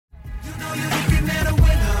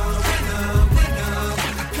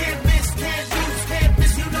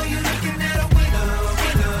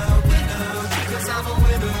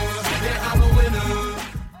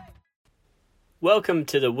welcome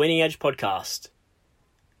to the Winning Edge podcast.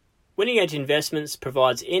 Winning Edge Investments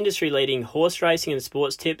provides industry-leading horse racing and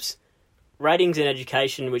sports tips, ratings and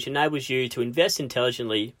education which enables you to invest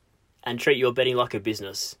intelligently and treat your betting like a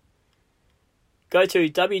business. Go to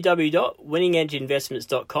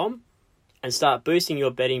www.winningedgeinvestments.com and start boosting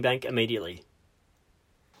your betting bank immediately.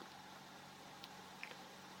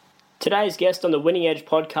 Today's guest on the Winning Edge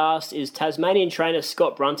podcast is Tasmanian trainer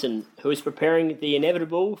Scott Brunton, who is preparing the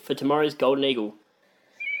inevitable for tomorrow's Golden Eagle.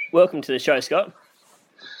 Welcome to the show, Scott.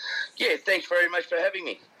 Yeah, thanks very much for having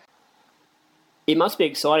me. It must be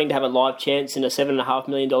exciting to have a live chance in a $7.5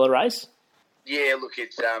 million race. Yeah, look,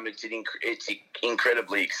 it's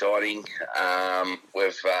incredibly exciting.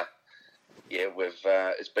 It's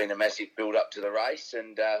been a massive build up to the race,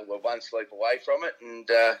 and we're one sleep away from it, and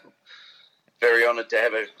very honoured to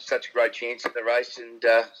have such a great chance at the race, and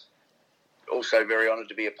also very honoured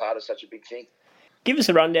to be a part of such a big thing. Give us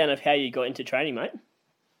a rundown of how you got into training, mate.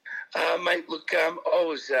 Mate, look, I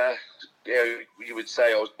was, you would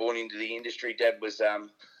say I was born into the industry. Dad was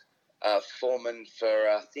foreman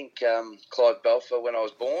for, Clive Belfer when I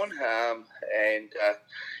was born, and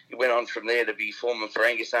he went on from there to be foreman for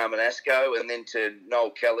Angus Armanasco, and then to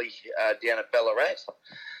Noel Kelly down at Ballarat.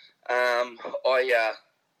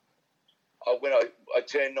 When I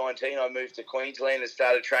turned 19, I moved to Queensland and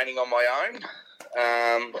started training on my own.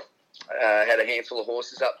 Had a handful of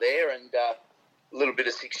horses up there and a little bit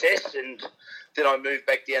of success. And then I moved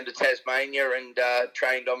back down to Tasmania and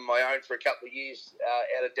trained on my own for a couple of years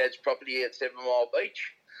out of Dad's property at 7 Mile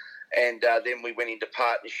Beach. And then we went into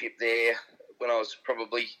partnership there when I was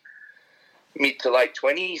probably mid to late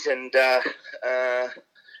 20s and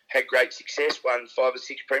had great success, won 5 or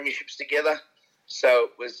 6 premierships together. So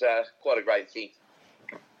it was quite a great thing.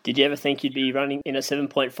 Did you ever think you'd be running in a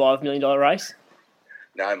 $7.5 million race?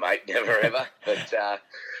 No, mate, never ever. But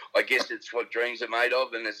I guess it's what dreams are made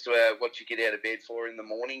of, and it's what you get out of bed for in the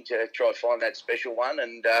morning to try to find that special one.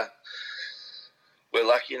 And we're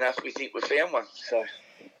lucky enough, we think we found one. So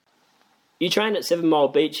you trained at 7 Mile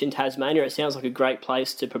Beach in Tasmania. It sounds like a great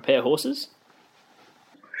place to prepare horses.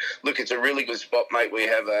 Look, it's a really good spot, mate. We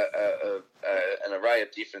have an array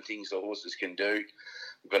of different things the horses can do.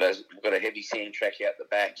 We've got a heavy sand track out the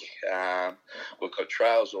back. We've got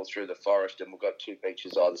trails all through the forest, and we've got 2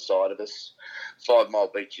 beaches either side of us. 5 Mile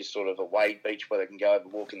Beach is sort of a wade beach where they can go over,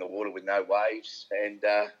 walk in the water with no waves. And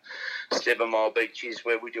 7 Mile Beach is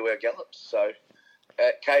where we do our gallops. So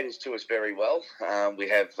it caters to us very well. We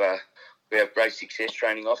have great success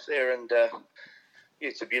training off there, and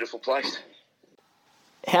it's a beautiful place.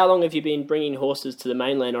 How long have you been bringing horses to the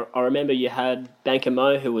mainland? I remember you had Banker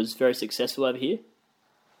Mo, who was very successful over here.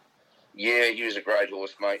 Yeah, he was a great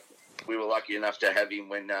horse, mate. We were lucky enough to have him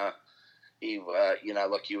when he was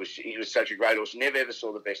such a great horse. Never ever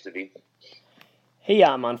saw the best of him. He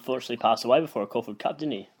unfortunately passed away before a Caulfield Cup,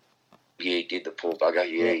 didn't he? Yeah, he did, the poor bugger.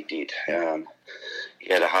 Yeah, he did.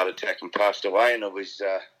 He had a heart attack and passed away, and it was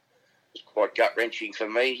quite gut wrenching for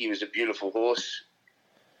me. He was a beautiful horse.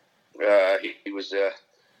 If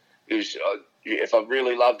I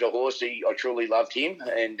really loved a horse, I truly loved him,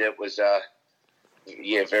 and it was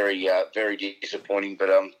very disappointing. But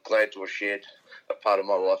I'm glad to have shared a part of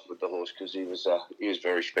my life with the horse because he was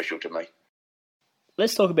very special to me.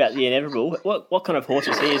 Let's talk about the inevitable. What kind of horse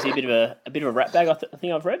is he? Is he a bit of a rat bag? I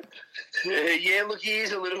think I've read. Yeah, look, he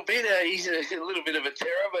is a little bit. He's a little bit of a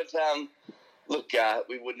terror, but look,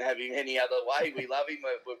 we wouldn't have him any other way. We love him.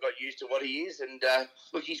 We've got used to what he is. And,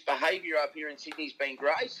 look, his behaviour up here in Sydney's been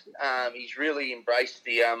great. He's really embraced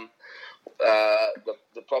the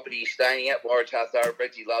property he's staying at, Waratah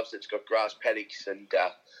Thoroughbreds. He loves it. It's got grass paddocks and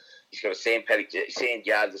he's got a sand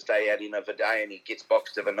yard to stay out in of a day, and he gets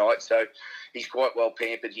boxed of a night. So he's quite well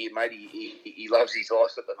pampered here, mate. He loves his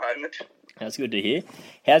life at the moment. That's good to hear.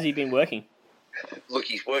 How's he been working? Look,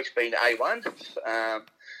 his work's been A1.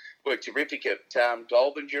 Worked terrific at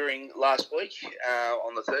Goulburn during last week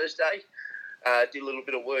on the Thursday. Did a little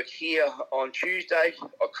bit of work here on Tuesday.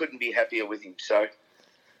 I couldn't be happier with him. So,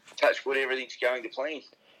 touch wood, everything's going to plan.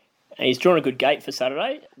 And he's drawn a good gate for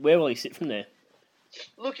Saturday. Where will he sit from there?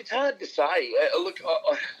 Look, it's hard to say.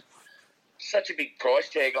 Such a big price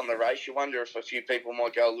tag on the race. You wonder if a few people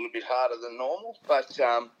might go a little bit harder than normal. But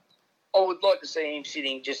I would like to see him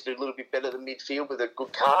sitting just a little bit better than midfield with a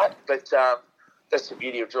good card. But that's the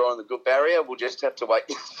beauty of drawing the good barrier. We'll just have to wait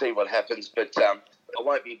and see what happens. But I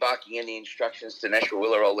won't be barking any instructions to Nashua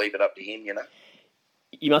Willer. I'll leave it up to him, you know.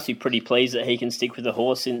 You must be pretty pleased that he can stick with the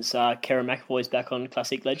horse since Kerrin McAvoy's back on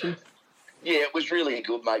Classic Legend. Yeah, it was really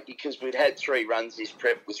good, mate, because we'd had 3 runs this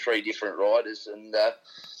prep with 3 different riders. And,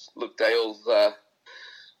 look, they all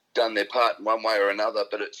done their part in one way or another.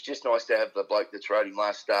 But it's just nice to have the bloke that's rode him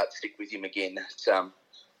last start stick with him again. It's, I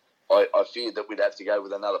feared that we'd have to go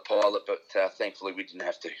with another pilot, but thankfully we didn't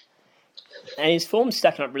have to. And his form's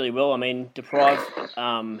stacking up really well. I mean, Deprive,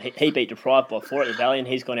 he beat Deprive by 4 at the Valley, and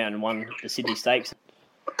he's gone out and won the Sydney Stakes.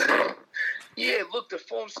 Yeah, look, the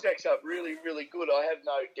form stacks up really, really good. I have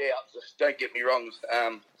no doubt. Don't get me wrong.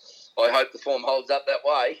 I hope the form holds up that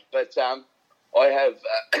way. But I have,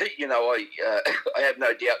 I have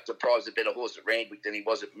no doubt Deprive's a better horse at Randwick than he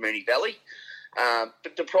was at Moonee Valley.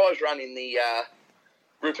 But Deprive's run in the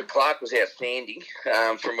Rupert Clark was outstanding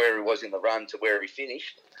from where he was in the run to where he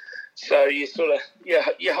finished. So you sort of,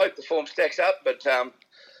 you hope the form stacks up, but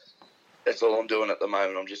that's all I'm doing at the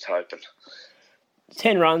moment. I'm just hoping.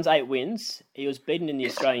 10 runs, 8 wins. He was beaten in the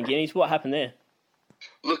Australian Guineas. What happened there?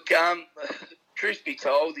 Look, truth be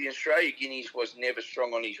told, the Australia Guineas was never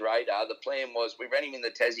strong on his radar. The plan was we ran him in the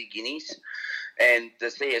Tassie Guineas, and the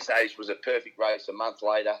CSAs was a perfect race a month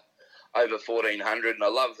later, over 1,400. And I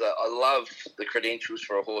love the credentials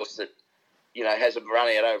for a horse that, you know, has a run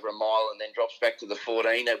out over a mile and then drops back to the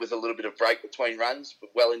 14 with a little bit of break between runs, but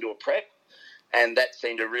well into a prep. And that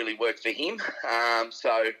seemed to really work for him.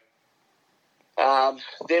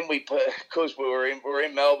 Then because we were in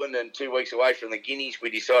Melbourne and 2 weeks away from the Guineas, we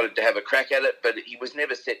decided to have a crack at it, but he was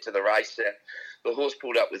never set to the race. The horse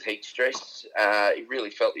pulled up with heat stress. He really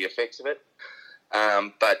felt the effects of it.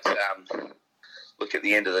 Look, at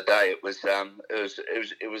the end of the day, it was a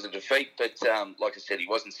defeat. But like I said, he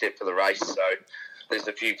wasn't set for the race, so there's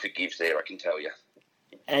a few forgives there, I can tell you.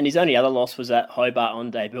 And his only other loss was at Hobart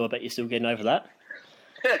on debut. I bet you're still getting over that.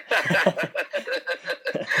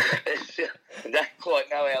 I don't quite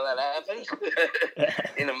know how that happened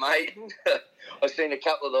in a maiden. I've seen a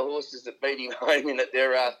couple of the horses that beat him home in it.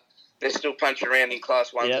 They're still punching around in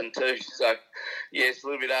Class 1s and 2s. So, yeah, it's a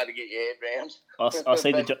little bit hard to get your head round. I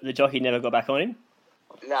see the jockey never got back on him?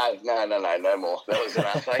 No more. That was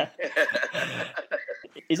enough, eh?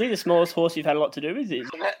 Is he the smallest horse you've had a lot to do with?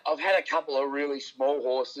 I've had a couple of really small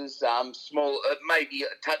horses, maybe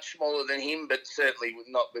a touch smaller than him, but certainly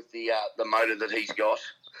not with the motor that he's got.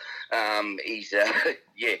 He's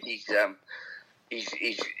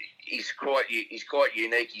quite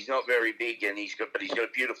unique. He's not very big, but he's got a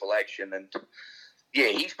beautiful action, and yeah,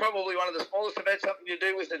 he's probably one of the smallest I've had something to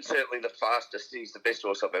do with, and certainly the fastest. He's the best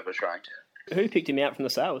horse I've ever trained. Who picked him out from the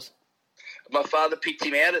sales? My father picked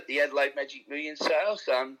him out at the Adelaide Magic Millions sales.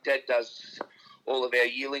 Dad does all of our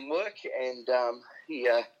yearling work, and he's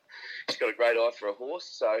got a great eye for a horse.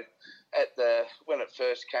 So when it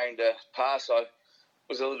first came to pass, I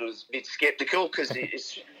was a little bit sceptical because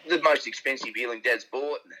it's the most expensive yearling Dad's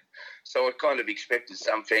bought. So I kind of expected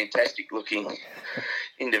some fantastic-looking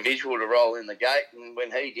individual to roll in the gate, and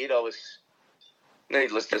when he did, I was,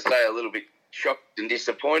 needless to say, a little bit shocked and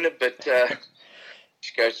disappointed, but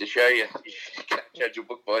just goes to show you can't judge a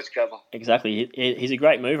book by its cover. Exactly. He's a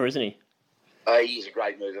great mover, isn't he? He's a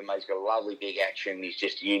great mover, mate. He's got a lovely big action. He's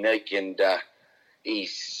just unique, and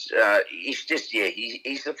he's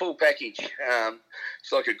the full package.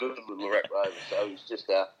 It's like a good little rat rover. So he's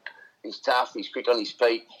just he's tough. He's quick on his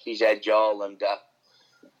feet. He's agile, and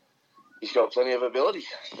he's got plenty of ability.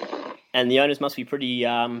 And the owners must be pretty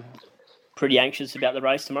anxious about the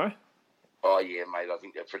race tomorrow. Oh, yeah, mate, I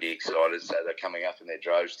think they're pretty excited. So they're coming up in their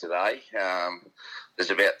droves today. There's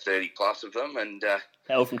about 30 plus of them. And they're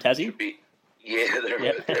all from Tassie?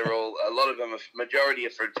 They're all, a lot of them, majority are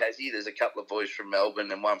from Tassie. There's a couple of boys from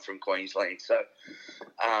Melbourne and one from Queensland. So,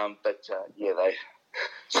 they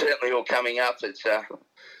certainly all coming up. It's,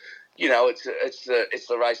 it's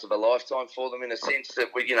the race of a lifetime for them in a sense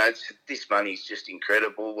that, this money's just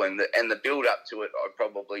incredible. And the build-up to it,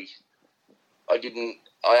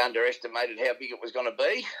 I underestimated how big it was going to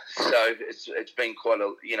be. So it's been quite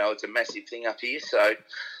it's a massive thing up here. So,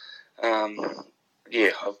 I'm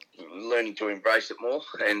learning to embrace it more.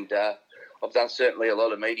 And I've done certainly a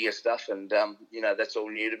lot of media stuff, and, that's all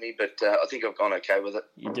new to me. But I think I've gone okay with it.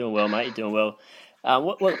 You're doing well, mate. You're doing well.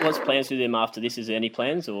 What's plans with him after this? Is there any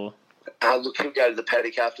plans? Or look, he'll go to the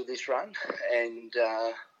paddock after this run, and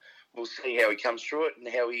we'll see how he comes through it and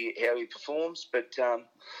how he performs. But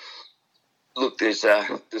look, there's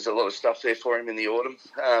a lot of stuff there for him in the autumn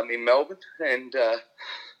in Melbourne, and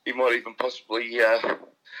he might even possibly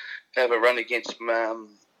have a run against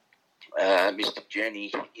Mr.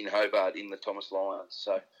 Journey in Hobart in the Thomas Lions.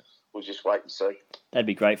 So we'll just wait and see. That'd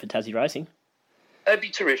be great for Tassie racing. That'd be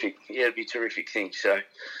terrific. Yeah, it'd be a terrific thing. So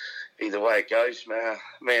either way it goes,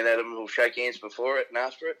 me and Adam will shake hands before it and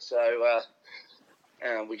after it. So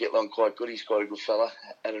we get along quite good. He's quite a good fella,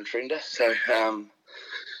 Adam Trinder. So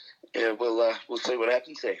Yeah, we'll see what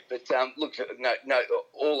happens there. But look, no,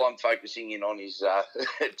 all I'm focusing in on is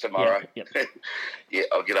tomorrow. Yep. Yeah,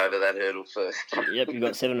 I'll get over that hurdle first. Yep, you've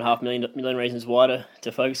got 7.5 million reasons why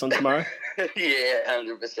to focus on tomorrow. Yeah,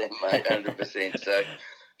 100%, mate, 100%. So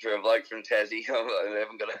for a bloke from Tassie, I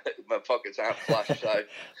haven't got my pockets aren't flush. So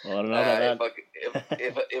Well, I don't know about that.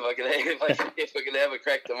 If I can have a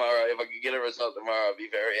crack tomorrow, if I can get a result tomorrow, I'll be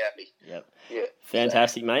very happy. Yep. Yeah.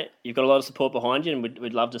 Fantastic, mate. You've got a lot of support behind you, and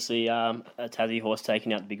we'd love to see a Tassie horse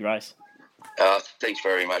taking out the big race. Thanks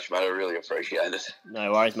very much, mate. I really appreciate it.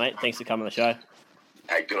 No worries, mate. Thanks for coming on the show.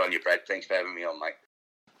 Hey, good on you, Brad. Thanks for having me on, mate.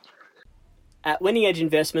 At Winning Edge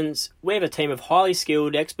Investments, we have a team of highly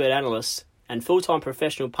skilled expert analysts and full-time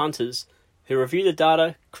professional punters who review the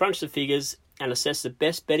data, crunch the figures, and assess the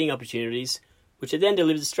best betting opportunities, which are then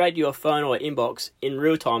delivered straight to your phone or inbox in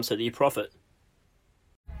real time so that you profit.